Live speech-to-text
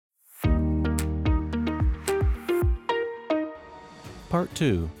Part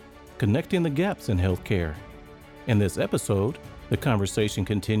 2, Connecting the Gaps in Healthcare. In this episode, the conversation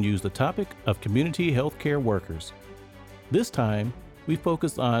continues the topic of community healthcare workers. This time, we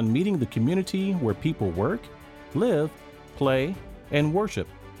focus on meeting the community where people work, live, play, and worship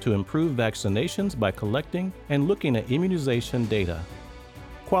to improve vaccinations by collecting and looking at immunization data.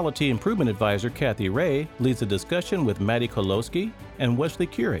 Quality Improvement Advisor Kathy Ray leads a discussion with Maddie Kolowski and Wesley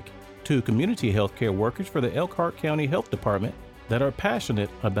Curick, two community healthcare workers for the Elkhart County Health Department that are passionate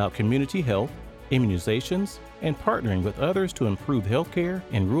about community health, immunizations, and partnering with others to improve healthcare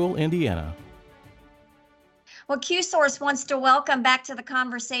in rural Indiana. Well, QSource wants to welcome back to the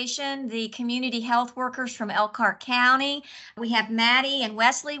conversation the community health workers from Elkhart County. We have Maddie and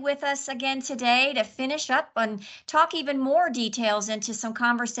Wesley with us again today to finish up and talk even more details into some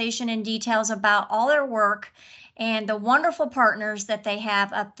conversation and details about all their work and the wonderful partners that they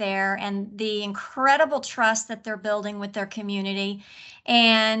have up there and the incredible trust that they're building with their community.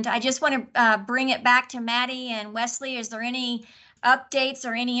 And I just want to bring it back to Maddie and Wesley. Is there any updates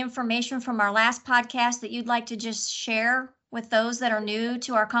or any information from our last podcast that you'd like to just share with those that are new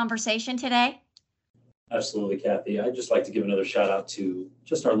to our conversation today? Absolutely, Kathy. I'd just like to give another shout out to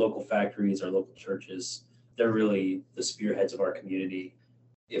just our local factories, our local churches. They're really the spearheads of our community.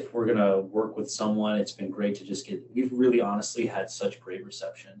 If we're going to work with someone, it's been great to just we've really honestly had such great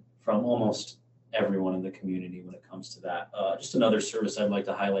reception from almost everyone in the community when it comes to that. Just another service I'd like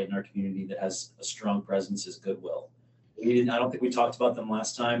to highlight in our community that has a strong presence is Goodwill. I don't think we talked about them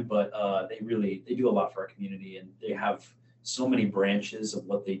last time, but they do a lot for our community, and they have so many branches of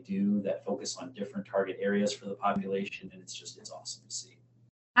what they do that focus on different target areas for the population, and it's awesome to see.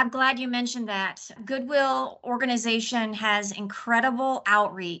 I'm glad you mentioned that. Goodwill organization has incredible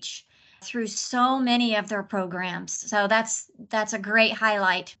outreach through so many of their programs. So that's a great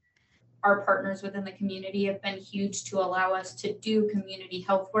highlight. Our partners within the community have been huge to allow us to do community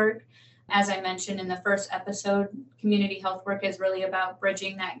health work. As I mentioned in the first episode, community health work is really about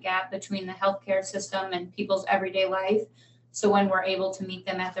bridging that gap between the healthcare system and people's everyday life. So when we're able to meet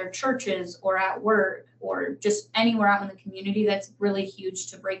them at their churches or at work or just anywhere out in the community, that's really huge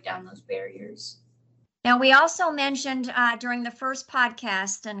to break down those barriers. Now, we also mentioned during the first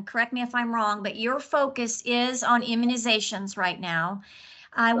podcast, and correct me if I'm wrong, but your focus is on immunizations right now.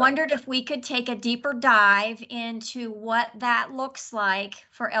 I wondered if we could take a deeper dive into what that looks like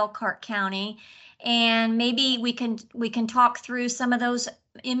for Elkhart County, and maybe we can talk through some of those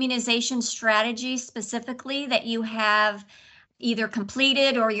immunization strategies specifically that you have either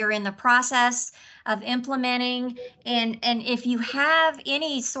completed or you're in the process of implementing, and if you have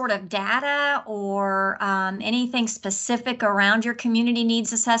any sort of data or anything specific around your community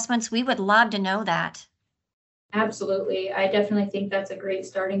needs assessments, we would love to know that. Absolutely. I definitely think that's a great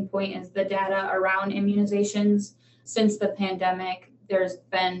starting point is the data around immunizations. Since the pandemic, there's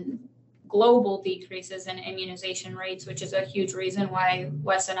been global decreases in immunization rates, which is a huge reason why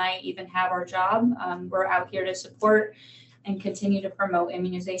Wes and I even have our job. We're out here to support and continue to promote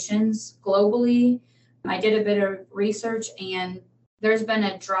immunizations globally. I did a bit of research, and there's been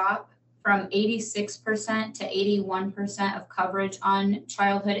a drop from 86% to 81% of coverage on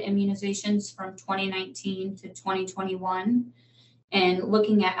childhood immunizations from 2019 to 2021. And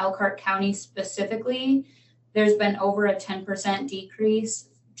looking at Elkhart County specifically, there's been over a 10% decrease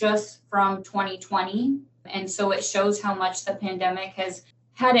just from 2020. And so it shows how much the pandemic has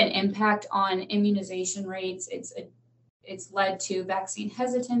had an impact on immunization rates. It's led to vaccine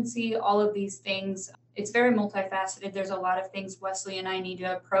hesitancy, all of these things. It's very multifaceted. There's a lot of things Wesley and I need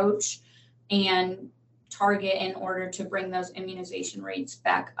to approach and target in order to bring those immunization rates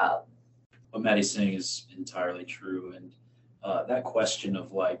back up. What Maddie's saying is entirely true. And that question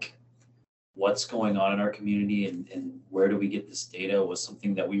of what's going on in our community and where do we get this data was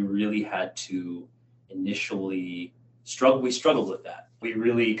something that we really had to initially struggle. We struggled with that.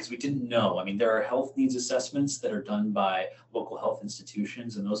 Because we didn't know. I mean, there are health needs assessments that are done by local health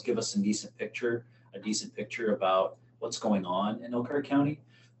institutions, and those give us a decent picture about what's going on in Elkhart County.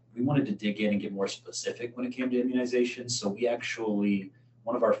 We wanted to dig in and get more specific when it came to immunization. So we actually,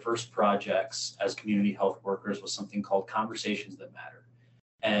 one of our first projects as community health workers was something called Conversations That Matter.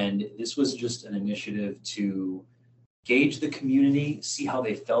 And this was just an initiative to gauge the community, see how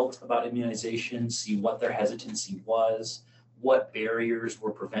they felt about immunization, see what their hesitancy was, what barriers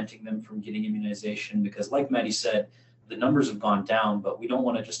were preventing them from getting immunization. Because like Maddie said, the numbers have gone down, but we don't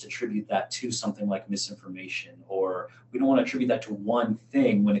want to just attribute that to something like misinformation, or we don't want to attribute that to one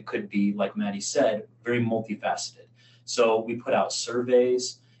thing when it could be, like Maddie said, very multifaceted. So we put out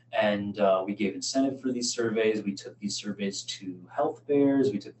surveys, and we gave incentive for these surveys. We took these surveys to health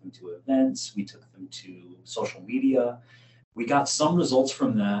fairs, we took them to events, we took them to social media, We got some results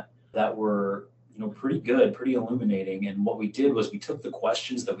from that were, pretty good, pretty illuminating. And what we did was we took the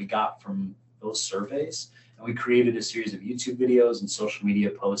questions that we got from those surveys and we created a series of YouTube videos and social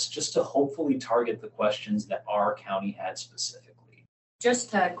media posts just to hopefully target the questions that our county had specifically. Just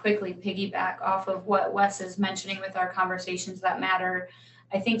to quickly piggyback off of what Wes is mentioning with our conversations that matter,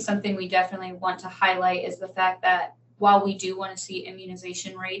 I think something we definitely want to highlight is the fact that while we do want to see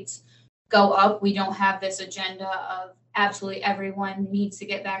immunization rates go up, we don't have this agenda of absolutely everyone needs to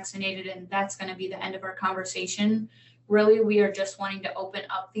get vaccinated and that's going to be the end of our conversation. Really, we are just wanting to open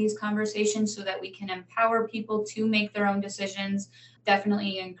up these conversations so that we can empower people to make their own decisions,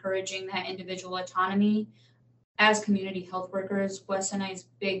 definitely encouraging that individual autonomy. As community health workers, Wes and I's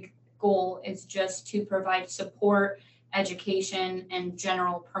big goal is just to provide support, education, and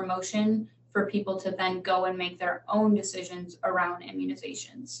general promotion for people to then go and make their own decisions around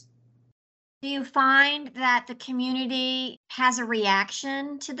immunizations. Do you find that the community has a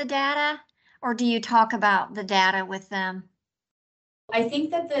reaction to the data, or do you talk about the data with them? I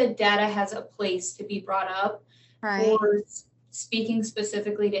think that the data has a place to be brought up. Right. For speaking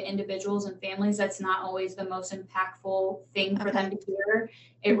specifically to individuals and families, that's not always the most impactful thing for them to hear.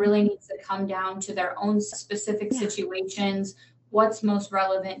 It really needs to come down to their own specific situations, what's most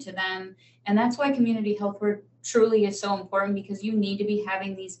relevant to them. And that's why community health work truly is so important, because you need to be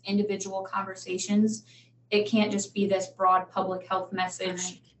having these individual conversations. It can't just be this broad public health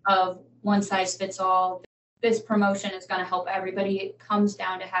message of one size fits all. This promotion is going to help everybody. It comes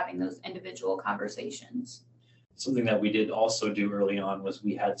down to having those individual conversations. Something that we did also do early on was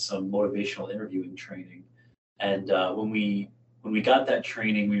we had some motivational interviewing training. And when we got that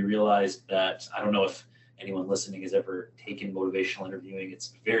training, we realized that, I don't know if anyone listening has ever taken motivational interviewing.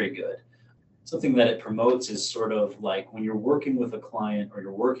 It's very good. Something that it promotes is sort of like when you're working with a client or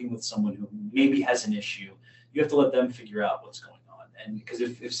you're working with someone who maybe has an issue, you have to let them figure out what's going on. And because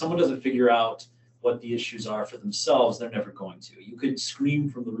if someone doesn't figure out what the issues are for themselves, they're never going to. You could scream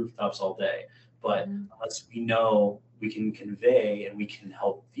from the rooftops all day, but unless we know, we can convey and we can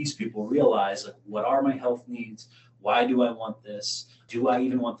help these people realize, like, what are my health needs? Why do I want this? Do I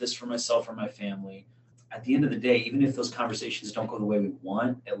even want this for myself or my family? At the end of the day, even if those conversations don't go the way we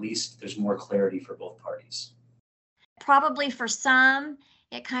want, at least there's more clarity for both parties. Probably for some,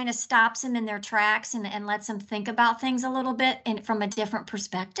 it kind of stops them in their tracks and lets them think about things a little bit and from a different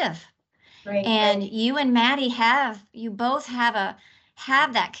perspective. Right. And you and Maddie you both have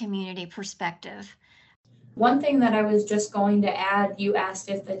that community perspective. One thing that I was just going to add, you asked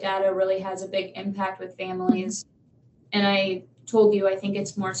if the data really has a big impact with families. And I told you, I think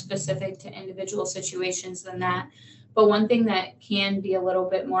it's more specific to individual situations than that. But one thing that can be a little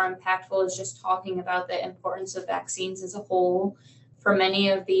bit more impactful is just talking about the importance of vaccines as a whole. For many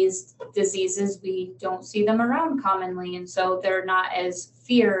of these diseases, we don't see them around commonly. And so they're not as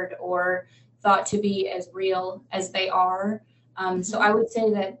feared or thought to be as real as they are. So I would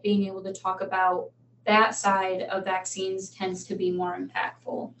say that being able to talk about that side of vaccines tends to be more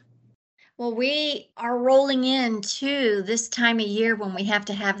impactful. Well, we are rolling into this time of year when we have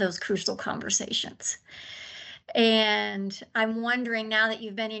to have those crucial conversations. And I'm wondering, now that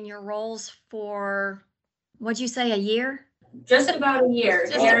you've been in your roles for, what'd you say, a year? Just about a year.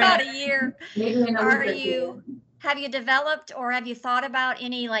 Just about a year. Maybe in a Have you developed or have you thought about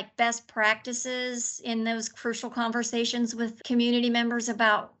any like best practices in those crucial conversations with community members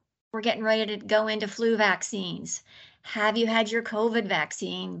about, we're getting ready to go into flu vaccines? Have you had your COVID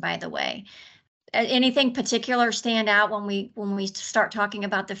vaccine, by the way? Anything particular stand out when we start talking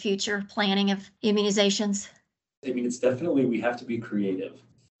about the future planning of immunizations? I mean, it's definitely, we have to be creative.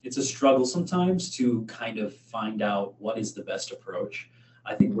 It's a struggle sometimes to kind of find out what is the best approach.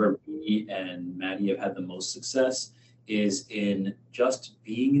 I think where me and Maddie have had the most success is in just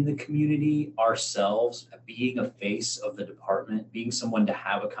being in the community ourselves, being a face of the department, being someone to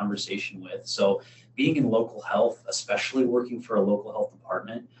have a conversation with. So being in local health, especially working for a local health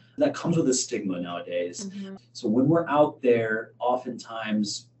department, that comes with a stigma nowadays. So when we're out there,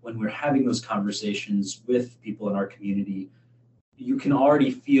 oftentimes when we're having those conversations with people in our community, you can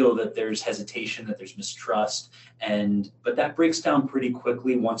already feel that there's hesitation, that there's mistrust, but that breaks down pretty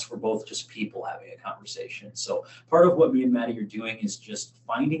quickly once we're both just people having a conversation. So part of what me and Maddie are doing is just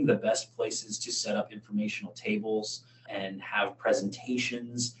finding the best places to set up informational tables and have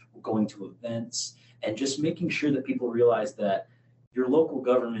presentations, going to events, and just making sure that people realize that your local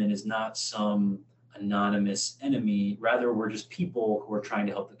government is not some anonymous enemy. Rather, we're just people who are trying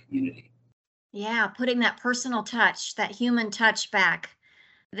to help the community. Yeah, putting that personal touch, that human touch back.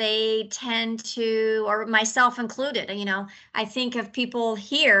 They tend to, or myself included, I think of people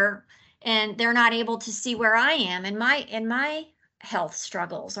here and they're not able to see where I am in my health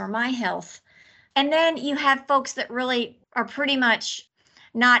struggles or my health. And then you have folks that really are pretty much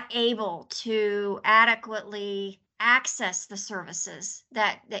not able to adequately access the services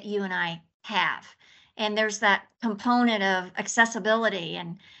that you and I have. And there's that component of accessibility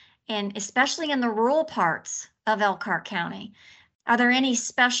and especially in the rural parts of Elkhart County. Are there any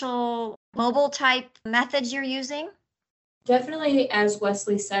special mobile type methods you're using? Definitely, as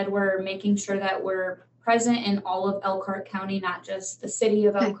Wesley said, we're making sure that we're present in all of Elkhart County, not just the city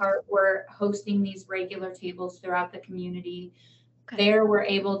of Okay. Elkhart. We're hosting these regular tables throughout the community. Okay. There, we're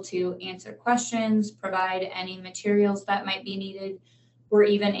able to answer questions, provide any materials that might be needed. We're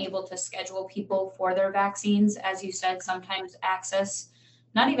even able to schedule people for their vaccines. As you said, sometimes access,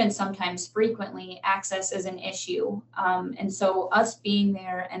 not even sometimes, frequently, access is an issue. And so us being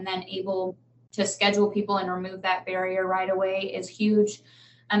there and then able to schedule people and remove that barrier right away is huge.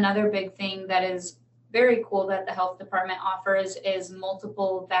 Another big thing that is very cool that the health department offers is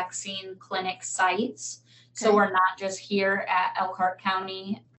multiple vaccine clinic sites. So Okay. we're not just here at Elkhart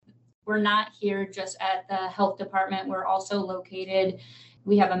County. We're not here just at the health department. We're also located,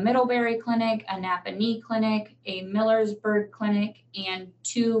 we have a Middlebury clinic, a Napa Knee clinic, a Millersburg clinic, and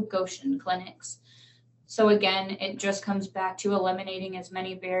 2 Goshen clinics. So again, it just comes back to eliminating as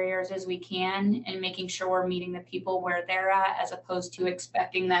many barriers as we can and making sure we're meeting the people where they're at as opposed to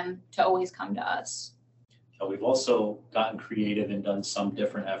expecting them to always come to us. We've also gotten creative and done some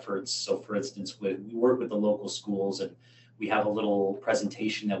different efforts. So for instance, we work with the local schools and we have a little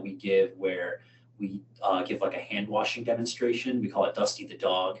presentation that we give where we give like a hand washing demonstration. We call it Dusty the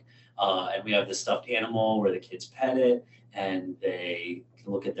Dog. And we have the stuffed animal where the kids pet it and they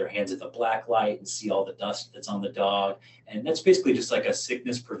can look at their hands at the black light and see all the dust that's on the dog. And that's basically just like a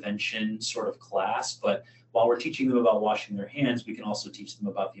sickness prevention sort of class. But while we're teaching them about washing their hands, we can also teach them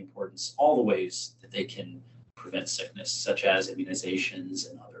about the importance, all the ways that they can prevent sickness, such as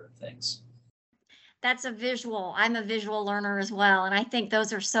immunizations and other things. That's a visual. I'm a visual learner as well, and I think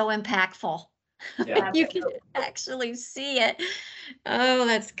those are so impactful. Yeah. You can actually see it. Oh,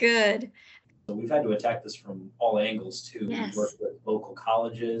 that's good. So we've had to attack this from all angles too. Yes. We've worked with local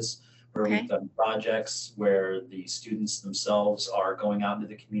colleges where Okay. we've done projects where the students themselves are going out into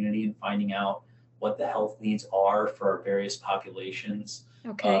the community and finding out what the health needs are for our various populations.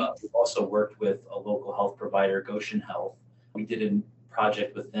 Okay. We've also worked with a local health provider, Goshen Health. We did a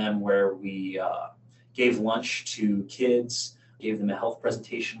project with them where we gave lunch to kids, gave them a health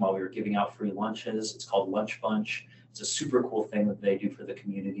presentation while we were giving out free lunches. It's called Lunch Bunch. It's a super cool thing that they do for the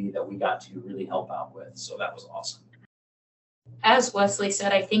community that we got to really help out with. So that was awesome. As Wesley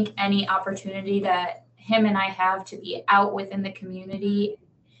said, I think any opportunity that him and I have to be out within the community,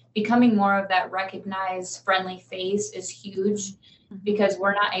 becoming more of that recognized friendly face is huge because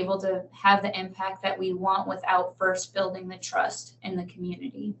we're not able to have the impact that we want without first building the trust in the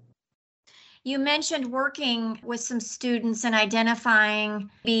community. You mentioned working with some students and identifying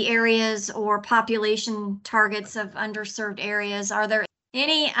the areas or population targets of underserved areas. Are there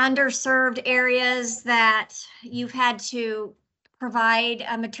any underserved areas that you've had to provide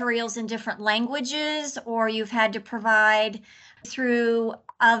materials in different languages, or you've had to provide through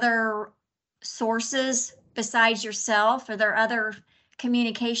other sources besides yourself? Are there other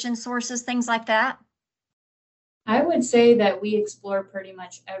communication sources, things like that? I would say that we explore pretty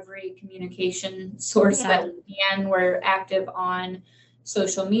much every communication source that we can. We're active on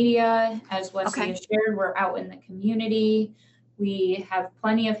social media. As Wesley has shared, we're out in the community. We have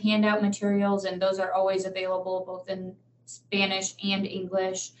plenty of handout materials, and those are always available both in Spanish and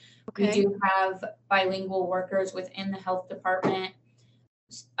English. We do have bilingual workers within the health department.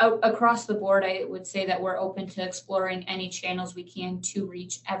 Across the board, I would say that we're open to exploring any channels we can to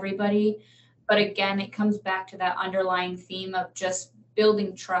reach everybody. But again, it comes back to that underlying theme of just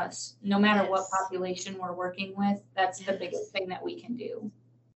building trust. No matter what population we're working with, that's the biggest thing that we can do.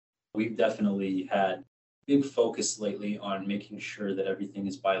 We've definitely had big focus lately on making sure that everything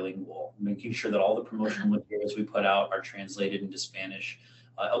is bilingual, making sure that all the promotional materials we put out are translated into Spanish.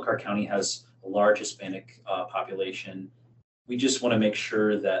 Elkhart County has a large Hispanic population. We just want to make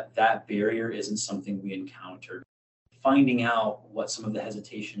sure that that barrier isn't something we encountered. Finding out what some of the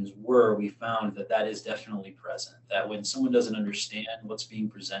hesitations were, we found that that is definitely present, that when someone doesn't understand what's being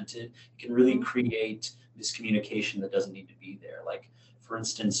presented, it can really create miscommunication that doesn't need to be there. Like, for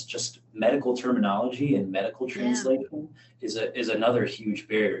instance, just medical terminology and medical translation is another huge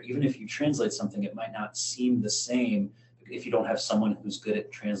barrier. Even if you translate something, it might not seem the same if you don't have someone who's good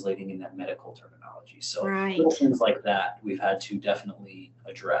at translating in that medical terminology. So little things like that we've had to definitely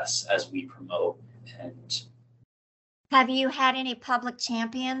address as we promote and Have you had any public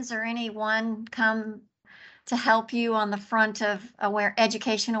champions or anyone come to help you on the front of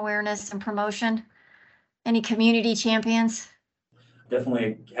education awareness and promotion? Any community champions?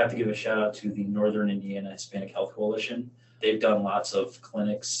 Definitely have to give a shout out to the Northern Indiana Hispanic Health Coalition. They've done lots of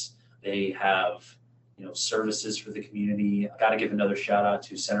clinics. They have, services for the community. Got to give another shout out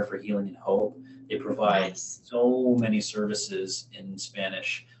to Center for Healing and Hope. They provide so many services in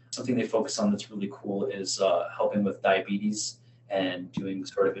Spanish. Something they focus on that's really cool is helping with diabetes and doing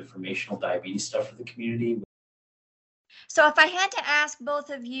sort of informational diabetes stuff for the community. So if I had to ask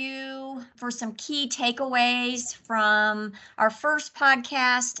both of you for some key takeaways from our first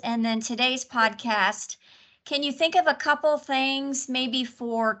podcast and then today's podcast, can you think of a couple things maybe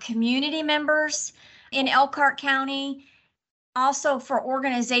for community members in Elkhart County, also for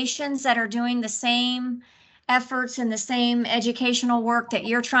organizations that are doing the same efforts and the same educational work that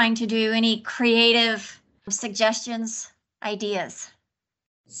you're trying to do? Any creative suggestions, ideas?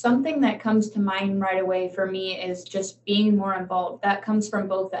 Something that comes to mind right away for me is just being more involved. That comes from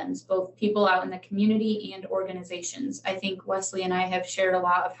both ends, both people out in the community and organizations. I think Wesley and I have shared a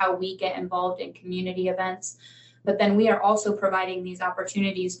lot of how we get involved in community events, but then we are also providing these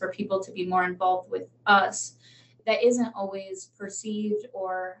opportunities for people to be more involved with us that isn't always perceived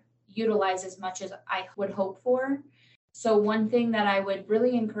or utilized as much as I would hope for. So one thing that I would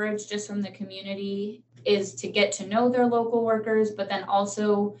really encourage just from the community is to get to know their local workers, but then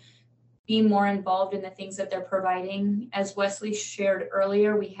also be more involved in the things that they're providing. As Wesley shared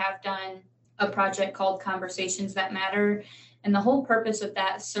earlier, we have done a project called Conversations That Matter. And the whole purpose of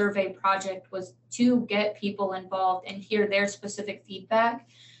that survey project was to get people involved and hear their specific feedback.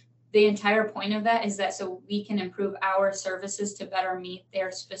 The entire point of that is that so we can improve our services to better meet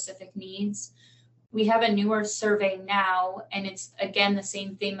their specific needs. We have a newer survey now, and it's again the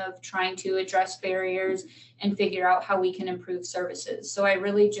same theme of trying to address barriers and figure out how we can improve services. So I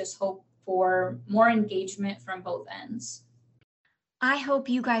really just hope for more engagement from both ends. I hope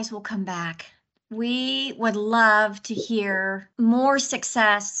you guys will come back. We would love to hear more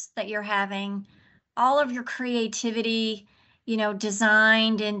success that you're having, all of your creativity,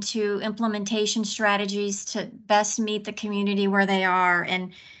 designed into implementation strategies to best meet the community where they are,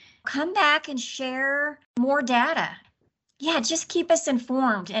 and come back and share more data. Yeah, just keep us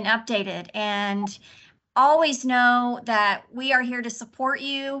informed and updated, and always know that we are here to support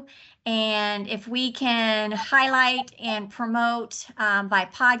you. And if we can highlight and promote by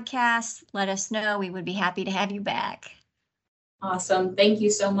podcast, let us know. We would be happy to have you back. Awesome. Thank you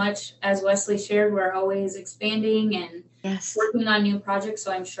so much. As Wesley shared, we're always expanding and working on new projects,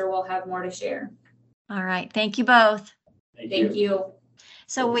 so I'm sure we'll have more to share. All right. Thank you both. Thank you.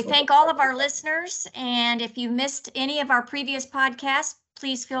 So we thank all of our listeners. And if you missed any of our previous podcasts,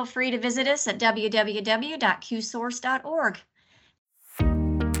 please feel free to visit us at www.qsource.org.